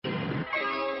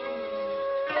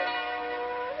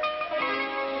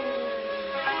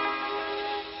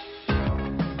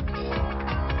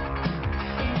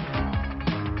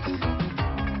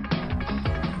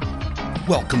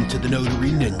Welcome to the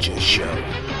Notary Ninja Show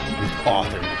with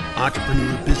author,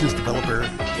 entrepreneur, business developer,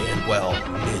 and, well,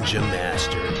 ninja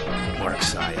master, Mark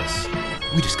Sias.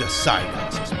 We discuss side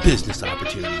hustles, business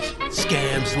opportunities,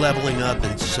 scams, leveling up,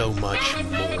 and so much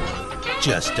more.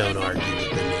 Just don't argue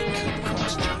with them. It could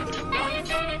cost you your life.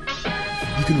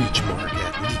 You can reach Mark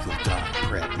at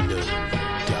legal.prepnotary.com.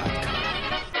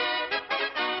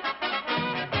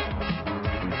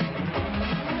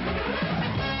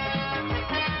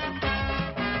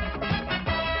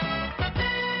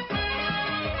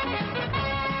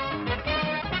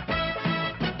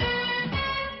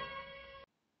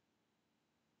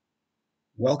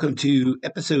 Welcome to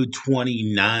episode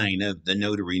 29 of the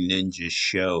Notary Ninja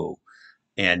Show.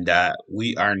 And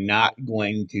we are not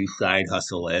going to side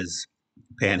hustle as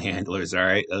panhandlers, all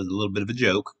right? That was a little bit of a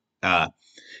joke.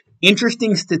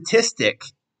 Interesting statistic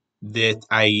that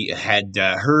I had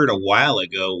heard a while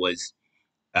ago was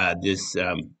this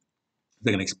like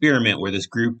an experiment where this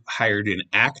group hired an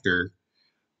actor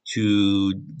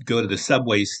to go to the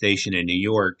subway station in New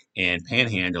York and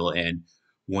panhandle. And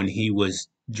when he was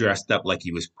dressed up like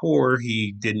he was poor,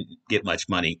 he didn't get much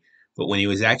money. But when he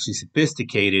was actually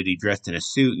sophisticated, he dressed in a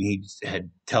suit and he had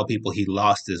tell people he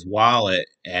lost his wallet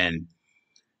and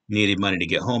needed money to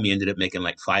get home. He ended up making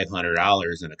like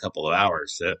 $500 in a couple of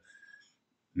hours. So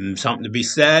something to be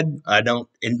said. I don't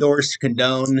endorse,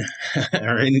 condone,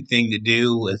 or anything to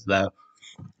do with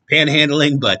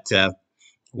panhandling, but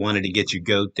wanted to get your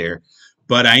goat there.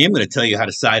 But I am going to tell you how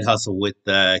to side hustle with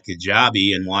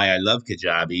Kajabi and why I love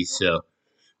Kajabi. So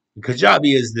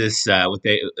Kajabi is this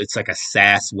it's like a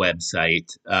SaaS website.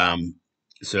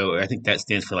 So I think that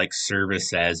stands for like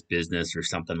service as business or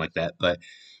something like that. But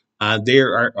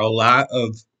there are a lot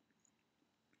of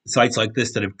sites like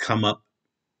this that have come up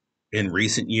in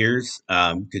recent years.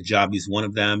 Kajabi is one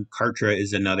of them. Kartra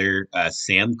is another.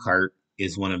 SamCart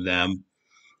is one of them.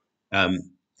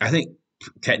 I think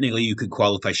technically you could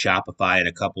qualify Shopify and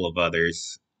a couple of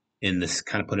others in this,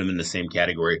 kind of put them in the same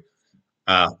category.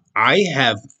 I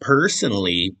have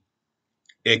personally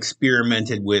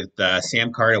experimented with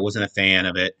SamCart. I wasn't a fan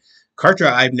of it. Kartra,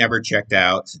 I've never checked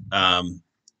out.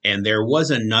 And there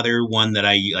was another one that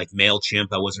I like, MailChimp.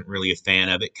 I wasn't really a fan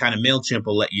of it. Kind of MailChimp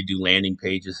will let you do landing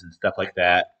pages and stuff like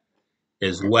that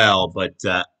as well. But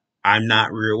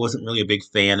wasn't really a big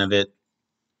fan of it.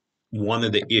 One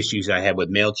of the issues I had with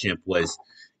MailChimp was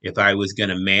if I was going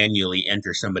to manually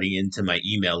enter somebody into my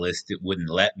email list, it wouldn't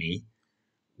let me.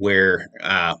 Where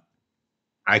I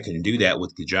can do that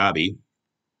with Kajabi,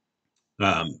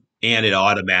 and it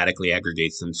automatically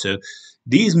aggregates them. So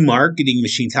these marketing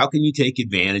machines, how can you take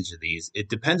advantage of these? It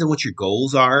depends on what your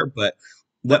goals are, but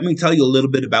let me tell you a little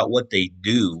bit about what they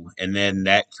do, and then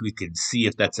that we could see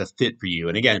if that's a fit for you.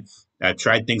 And again, I've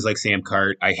tried things like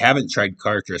SamCart. I haven't tried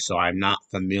Kartra, so I'm not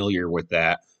familiar with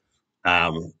that.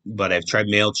 But I've tried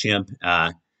MailChimp.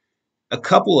 A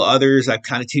couple of others I've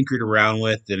kind of tinkered around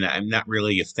with, and I'm not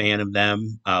really a fan of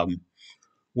them.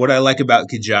 What I like about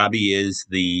Kajabi is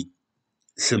the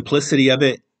simplicity of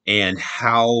it and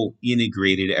how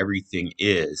integrated everything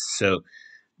is. So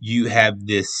you have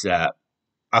this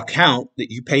account that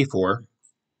you pay for.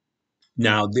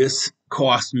 Now, this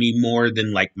costs me more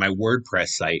than like my WordPress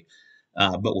site.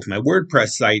 But with my WordPress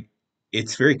site,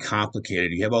 it's very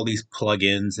complicated. You have all these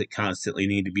plugins that constantly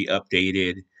need to be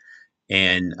updated.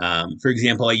 And for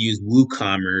example, I use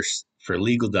WooCommerce for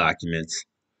legal documents,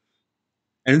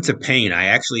 and it's a pain. I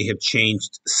actually have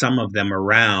changed some of them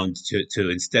around to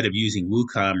instead of using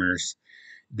WooCommerce,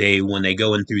 when they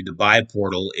go in through the buy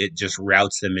portal, it just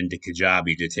routes them into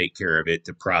Kajabi to take care of it,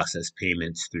 to process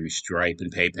payments through Stripe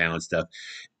and PayPal and stuff.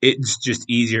 It's just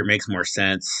easier. It makes more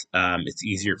sense. It's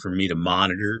easier for me to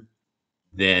monitor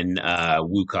than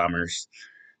WooCommerce.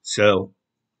 So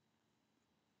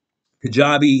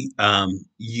Kajabi,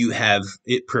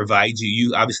 it provides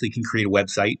you obviously can create a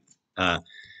website,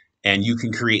 and you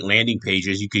can create landing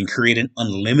pages. You can create an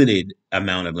unlimited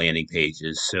amount of landing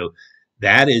pages. So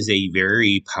that is a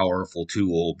very powerful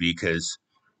tool because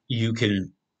you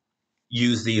can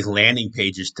use these landing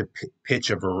pages to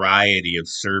pitch a variety of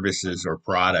services or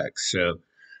products. So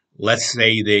let's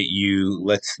say that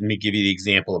let me give you the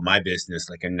example of my business,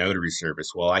 like a notary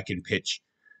service. Well, I can pitch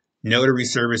notary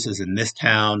services in this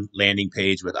town, landing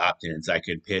page with opt-ins. I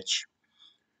could pitch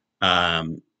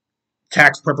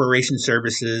tax preparation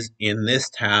services in this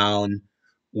town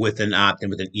with an opt-in,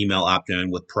 with an email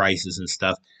opt-in, with prices and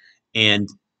stuff. And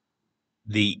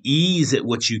the ease at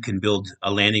which you can build a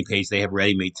landing page, they have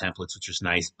ready-made templates, which is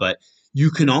nice, but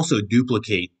you can also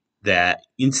duplicate that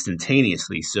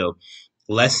instantaneously. So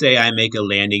let's say I make a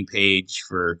landing page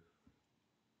for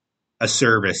a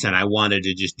service and I wanted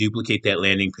to just duplicate that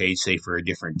landing page, say for a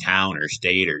different town or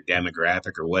state or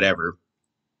demographic or whatever,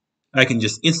 I can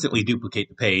just instantly duplicate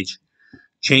the page,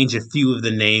 change a few of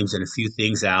the names and a few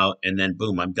things out, and then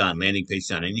boom, I'm done. Landing page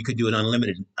done. And you could do an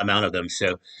unlimited amount of them.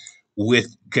 So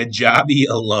with Kajabi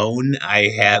alone,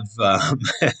 I have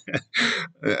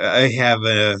I have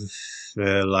a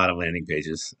lot of landing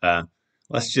pages.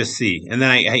 Let's just see. And then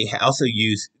I also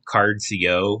use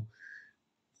Card.co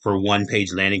for one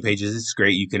page landing pages. It's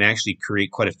great. You can actually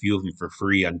create quite a few of them for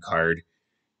free on Card.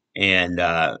 And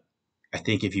I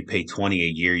think if you pay 20 a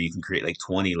year, you can create like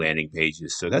 20 landing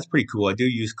pages. So that's pretty cool. I do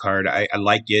use Card. I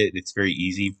like it. It's very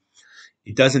easy.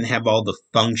 It doesn't have all the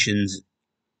functions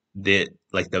that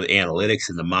like the analytics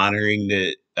and the monitoring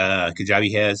that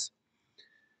Kajabi has.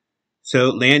 So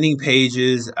landing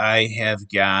pages, I have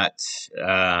got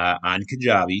on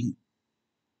Kajabi.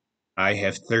 I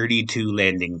have 32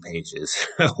 landing pages.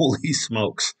 Holy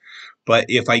smokes! But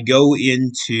if I go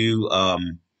into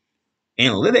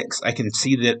analytics, I can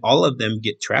see that all of them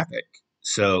get traffic.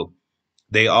 So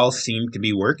they all seem to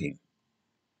be working.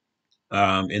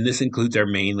 And this includes our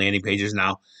main landing pages.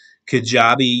 Now,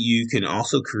 Kajabi, you can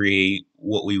also create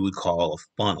what we would call a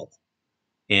funnel.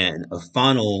 And a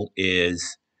funnel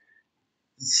is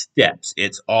steps.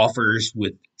 It's offers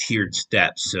with tiered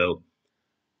steps. So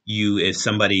if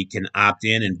somebody can opt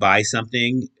in and buy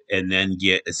something and then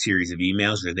get a series of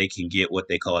emails, or they can get what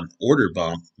they call an order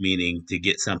bump, meaning to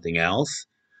get something else,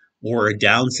 or a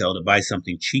downsell to buy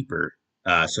something cheaper.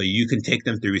 So you can take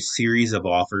them through a series of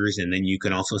offers, and then you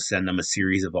can also send them a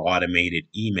series of automated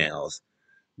emails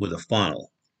with a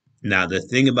funnel. Now, the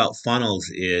thing about funnels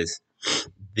is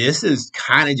this is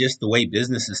kind of just the way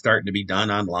business is starting to be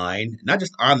done online, not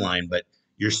just online, but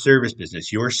your service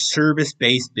business, your service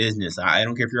based business. I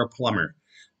don't care if you're a plumber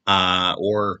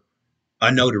or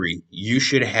a notary, you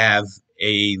should have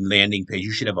a landing page.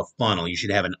 You should have a funnel. You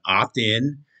should have an opt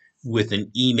in with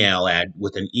an email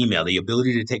with an email, the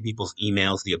ability to take people's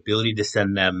emails, the ability to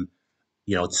send them,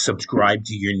 subscribe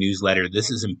to your newsletter. This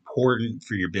is important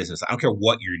for your business. I don't care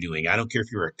what you're doing. I don't care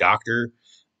if you're a doctor,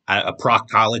 a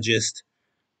proctologist,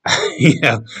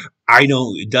 yeah, I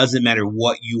don't. It doesn't matter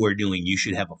what you are doing. You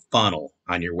should have a funnel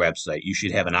on your website. You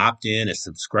should have an opt-in, a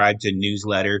subscribe to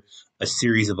newsletter, a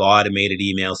series of automated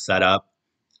emails set up.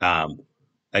 Um,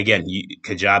 Again,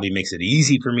 Kajabi makes it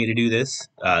easy for me to do this,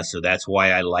 so that's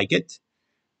why I like it.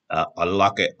 I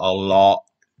like it a lot.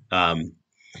 Um,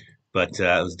 but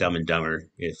it was Dumb and Dumber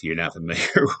if you're not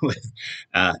familiar with.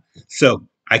 Uh, so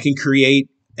I can create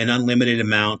an unlimited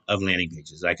amount of landing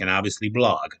pages. I can obviously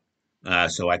blog.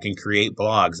 So I can create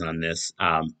blogs on this,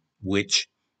 which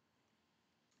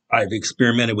I've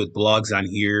experimented with blogs on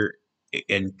here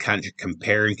and kind of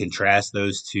compare and contrast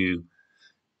those to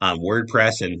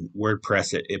WordPress. And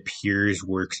WordPress, it appears,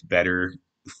 works better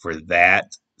for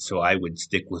that. So I would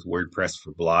stick with WordPress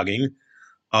for blogging.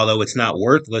 Although it's not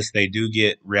worthless, they do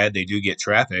get read, they do get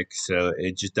traffic. So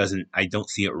it just doesn't, I don't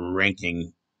see it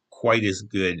ranking quite as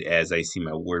good as I see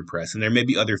my WordPress. And there may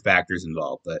be other factors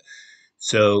involved, but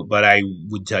I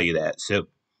would tell you that. So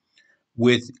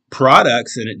with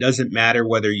products, and it doesn't matter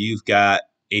whether you've got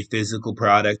a physical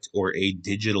product or a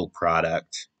digital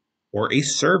product or a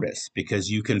service, because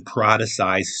you can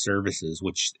productize services,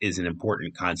 which is an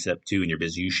important concept too in your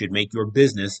business. You should make your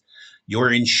business, your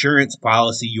insurance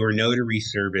policy, your notary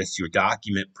service, your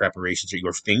document preparations, or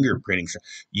your fingerprinting.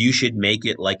 You should make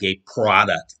it like a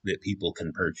product that people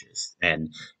can purchase.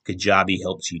 And Kajabi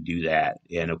helps you do that.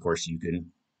 And of course, you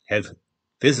can have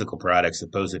physical products,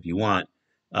 suppose if you want.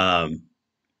 Um,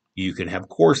 you can have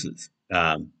courses.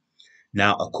 Now,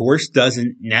 a course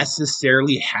doesn't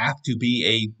necessarily have to be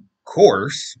a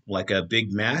course like a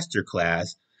big master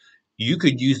class. You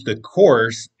could use the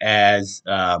course as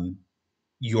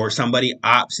somebody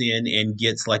opts in and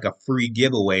gets like a free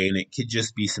giveaway, and it could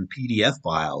just be some PDF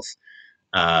files.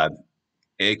 Uh,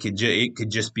 it could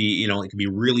just be, it could be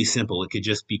really simple. It could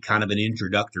just be kind of an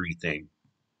introductory thing.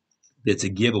 That's a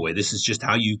giveaway. This is just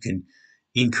how you can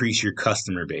increase your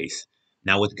customer base.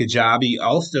 Now with Kajabi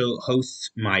also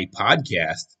hosts my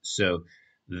podcast, so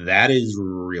that is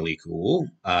really cool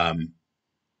to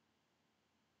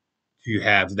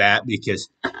have that, because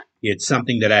it's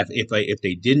something that if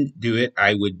they didn't do it,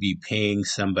 I would be paying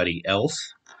somebody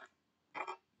else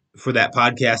for that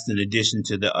podcast in addition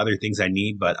to the other things I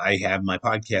need. But I have my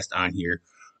podcast on here,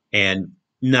 and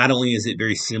not only is it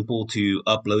very simple to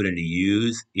upload and to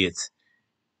use, it's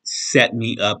set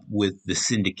me up with the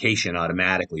syndication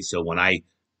automatically. So when I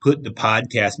put the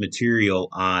podcast material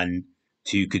on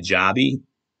to Kajabi,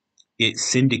 it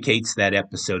syndicates that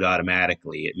episode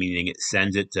automatically. Meaning it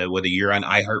sends it to whether you're on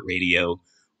iHeartRadio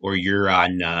or you're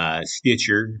on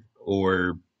Stitcher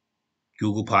or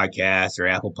Google Podcasts or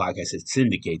Apple Podcasts, it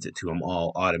syndicates it to them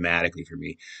all automatically for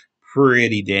me.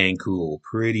 Pretty dang cool.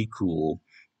 Pretty cool.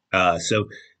 So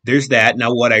there's that.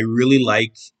 Now, what I really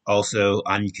like also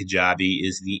on Kajabi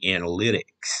is the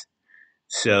analytics.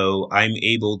 So I'm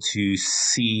able to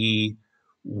see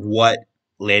what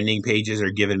landing pages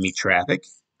are giving me traffic.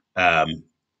 Um,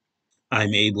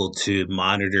 I'm able to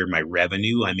monitor my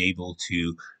revenue. I'm able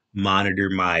to monitor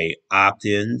my opt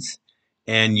ins.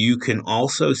 And you can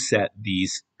also set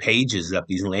these pages up,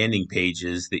 these landing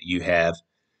pages that you have.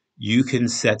 You can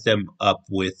set them up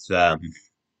with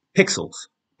pixels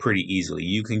pretty easily.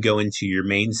 You can go into your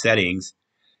main settings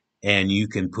and you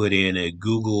can put in a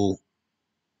Google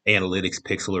Analytics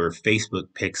pixel or a Facebook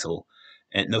pixel.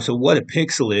 And no, so what a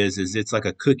pixel is it's like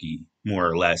a cookie, more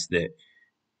or less, that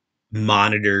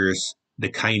monitors the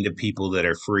kind of people that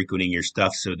are frequenting your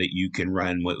stuff so that you can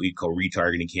run what we call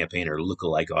retargeting campaign or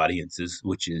lookalike audiences,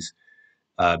 which is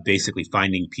basically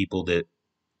finding people that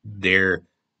their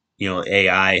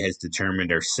AI has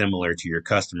determined are similar to your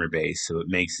customer base. So it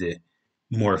makes it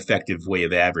more effective way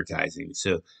of advertising.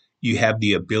 So you have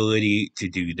the ability to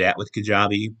do that with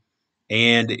Kajabi.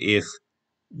 And if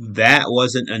that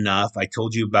wasn't enough, I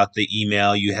told you about the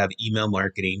email. You have email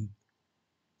marketing.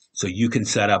 So you can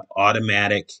set up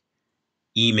automatic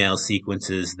email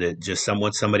sequences that just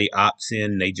somebody opts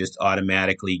in, they just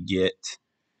automatically get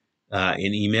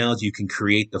in emails. You can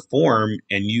create the form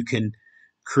and you can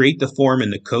create the form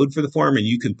and the code for the form, and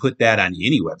you can put that on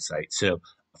any website. So,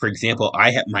 for example,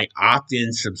 I have my opt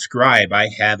in subscribe, I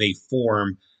have a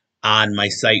form on my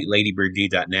site,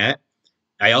 ladybirdg.net.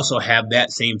 I also have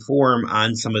that same form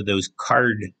on some of those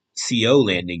card CO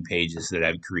landing pages that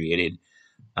I've created,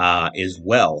 as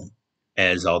well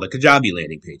as all the Kajabi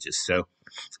landing pages. So,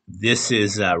 this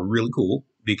is really cool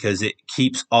because it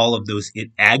keeps all of those,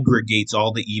 it aggregates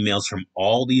all the emails from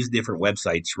all these different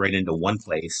websites right into one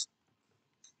place.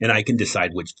 And I can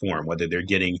decide which form, whether they're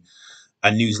getting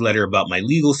a newsletter about my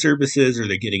legal services or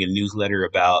they're getting a newsletter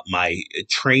about my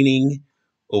training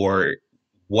or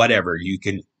whatever. You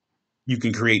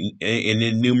can create an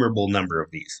innumerable number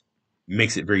of these.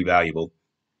 Makes it very valuable.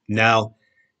 Now,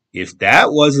 if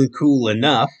that wasn't cool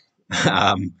enough,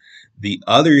 um, the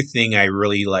other thing I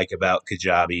really like about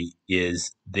Kajabi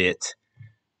is that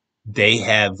they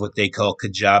have what they call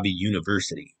Kajabi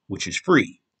University, which is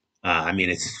free. I mean,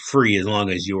 it's free as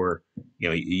long as you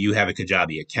have a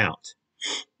Kajabi account.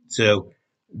 So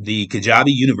the Kajabi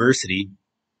University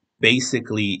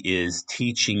basically is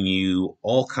teaching you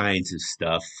all kinds of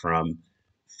stuff from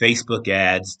Facebook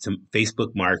ads to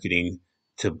Facebook marketing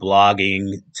to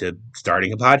blogging to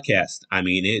starting a podcast. I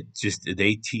mean,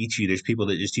 they teach you, there's people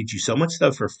that just teach you so much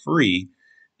stuff for free.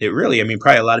 It really, I mean,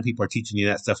 probably a lot of people are teaching you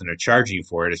that stuff and they're charging you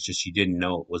for it. It's just you didn't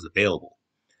know it was available.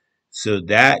 So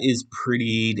that is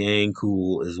pretty dang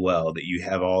cool as well, that you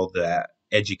have all that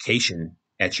education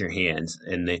at your hands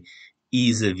and the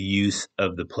ease of use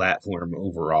of the platform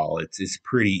overall. It's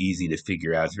pretty easy to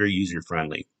figure out. It's very user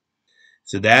friendly.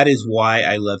 So that is why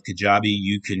I love Kajabi.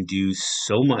 You can do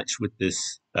so much with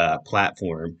this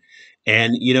platform,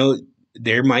 and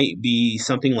there might be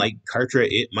something like Kartra.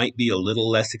 It might be a little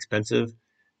less expensive,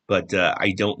 but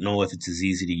I don't know if it's as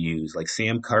easy to use. Like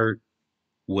SamCart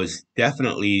was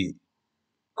definitely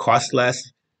cost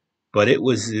less, but it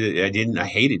was I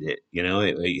hated it.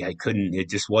 I couldn't. It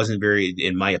just wasn't very,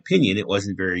 in my opinion, it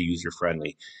wasn't very user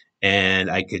friendly, and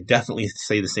I could definitely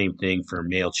say the same thing for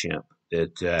Mailchimp.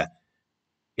 That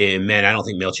and man, I don't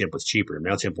think Mailchimp was cheaper.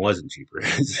 Mailchimp wasn't cheaper.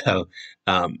 So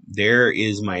there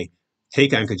is my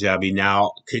take on Kajabi.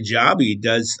 Now,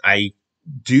 I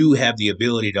do have the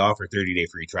ability to offer 30-day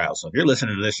free trial. So if you're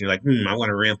listening to this and you're like, I want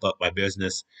to ramp up my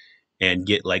business and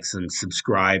get like some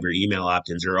subscribe or email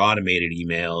opt-ins or automated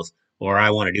emails, or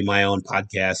I want to do my own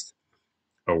podcast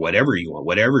or whatever you want,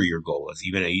 whatever your goal is,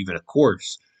 even a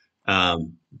course,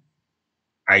 um,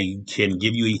 I can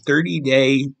give you a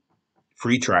 30-day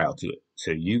free trial to it. So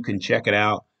you can check it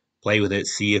out, play with it,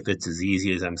 see if it's as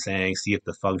easy as I'm saying, see if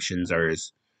the functions are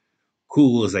as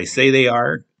cool as I say they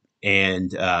are,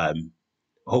 and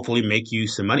hopefully make you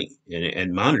some money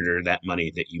and monitor that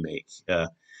money that you make.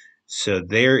 So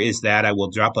there is that. I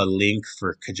will drop a link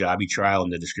for Kajabi trial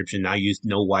in the description. Now you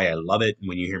know why I love it.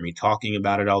 When you hear me talking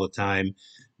about it all the time,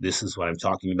 this is what I'm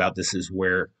talking about. This is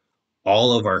where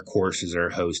all of our courses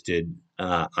are hosted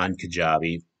on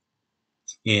Kajabi.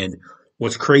 And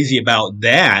what's crazy about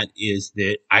that is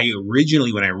that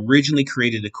when I originally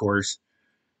created the course,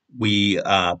 we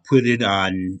put it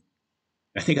on,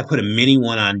 I think I put a mini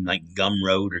one on like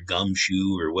Gumroad or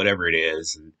Gumshoe or whatever it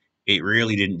is. And it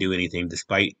really didn't do anything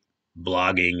despite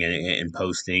blogging and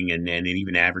posting and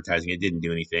even advertising. It didn't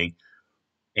do anything.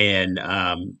 And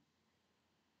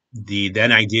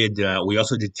then I did. We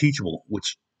also did Teachable,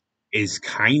 which is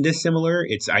kind of similar.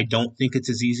 I don't think it's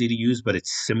as easy to use, but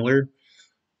it's similar.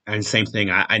 And same thing,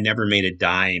 I never made a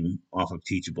dime off of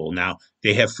Teachable. Now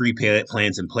they have free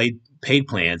plans and paid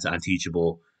plans on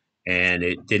Teachable, and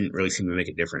it didn't really seem to make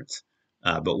a difference.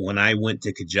 But when I went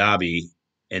to Kajabi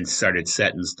and started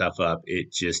setting stuff up,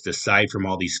 it just, aside from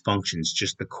all these functions,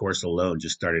 just the course alone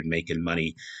just started making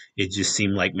money. It just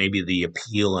seemed like maybe the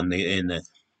appeal and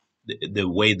the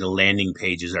way the landing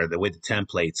pages are, the way the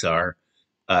templates are,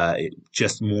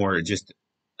 just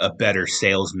a better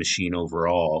sales machine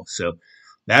overall. So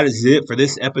that is it for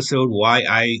this episode. Why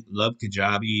I love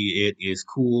Kajabi. It is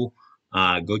cool.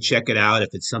 Go check it out if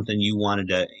it's something you wanted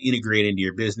to integrate into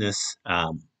your business.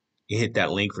 You hit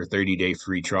that link for 30-day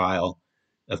free trial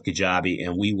of Kajabi,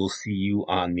 and we will see you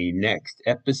on the next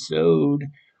episode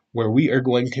where we are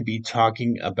going to be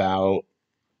talking about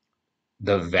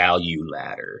the value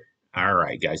ladder. All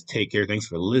right, guys, take care. Thanks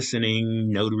for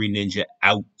listening. Notary Ninja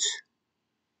out.